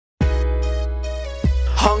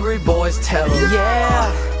Hungry boys tell them,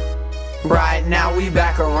 yeah. Right now we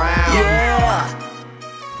back around, yeah.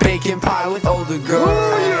 Baking pie with older girls,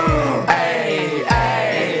 ay,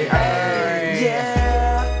 ay, ay,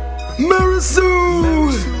 yeah.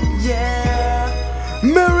 Marisol, yeah.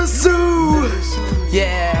 Marisol,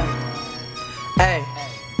 Yeah. Ay,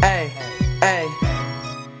 ay, ay.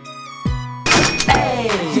 Hey,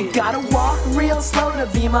 you gotta walk real slow to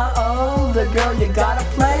be my older girl. You gotta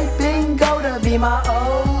play bingo to be my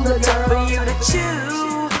older girl. For you to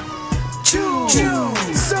chew, chew, chew.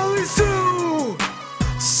 Sally Sue,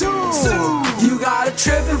 Sue. You gotta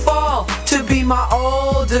trip and fall to be my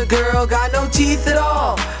older girl. Got no teeth at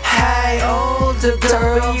all. Hey, older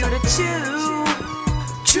girl. For you to chew,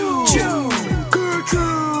 chew, chew.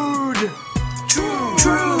 Gertrude,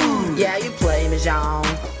 True. Yeah, you play Mahjong,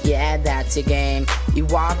 yeah, that's your game. You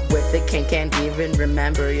walk with the king, can't even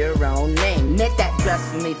remember your own name. Knit that dress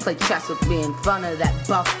for me, play chess with me in front of that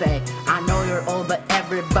buffet. I know you're old, but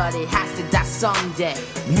everybody has to die someday.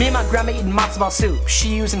 Me and my grandma eating matzo ball soup.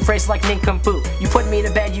 She using phrases like nincompoop. You put me to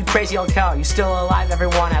bed, you crazy old cow. You still alive,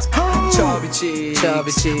 everyone asks. Chubby cheeks,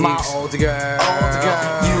 my older girl,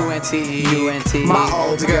 UNT, my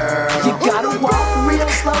older girl. You gotta walk real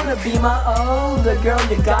slow to be my older girl.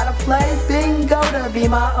 You gotta play bingo to be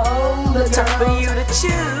my older girl. For you to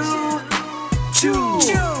chew, chew,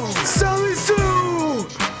 chew. Sally Sue,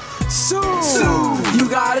 Sue. You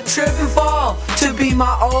gotta trip and fall to be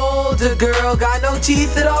my older girl. Got no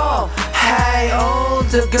teeth at all. Hey,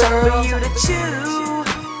 older girl. For you to chew,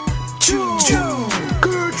 chew, chew.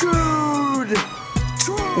 Gertrude,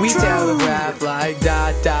 We telegraph like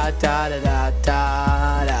da da da da da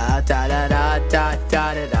da da da da da da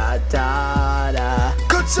da da da da.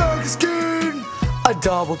 cut circus skin. A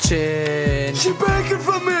double chin. She begging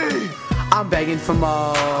for me. I'm begging for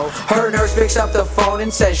Mo. Her nurse picks up the phone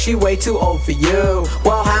and says she way too old for you.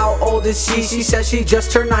 Well, how old is she? She says she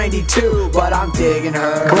just turned 92. But I'm digging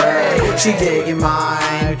her gray, she digging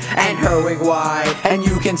mine. And her wig white, and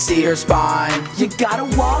you can see her spine. You gotta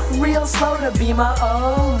walk real slow to be my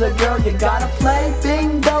older girl. You gotta play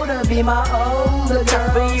bingo to be my older girl.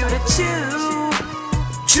 For you to chew,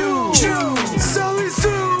 chew, chew. Sally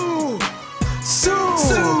Sue,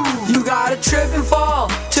 Sue. You gotta trip and fall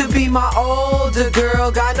to be my older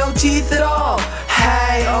girl. Got no teeth at all.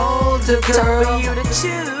 Hey, older girl. For you to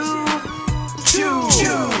chew, chew,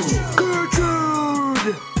 chew.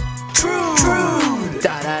 Gertrude, True.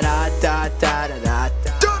 Da da da da da da da.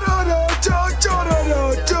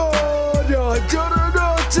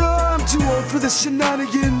 I'm too old for the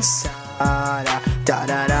shenanigans. Da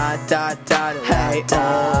da da da da da. Hey,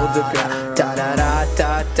 older girl. Da da da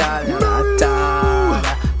da da da da.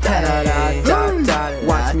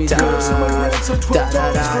 Watch me do it.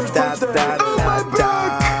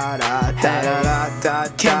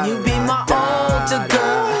 Can you be my older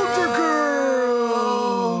girl?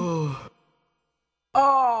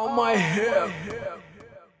 Oh, my hip.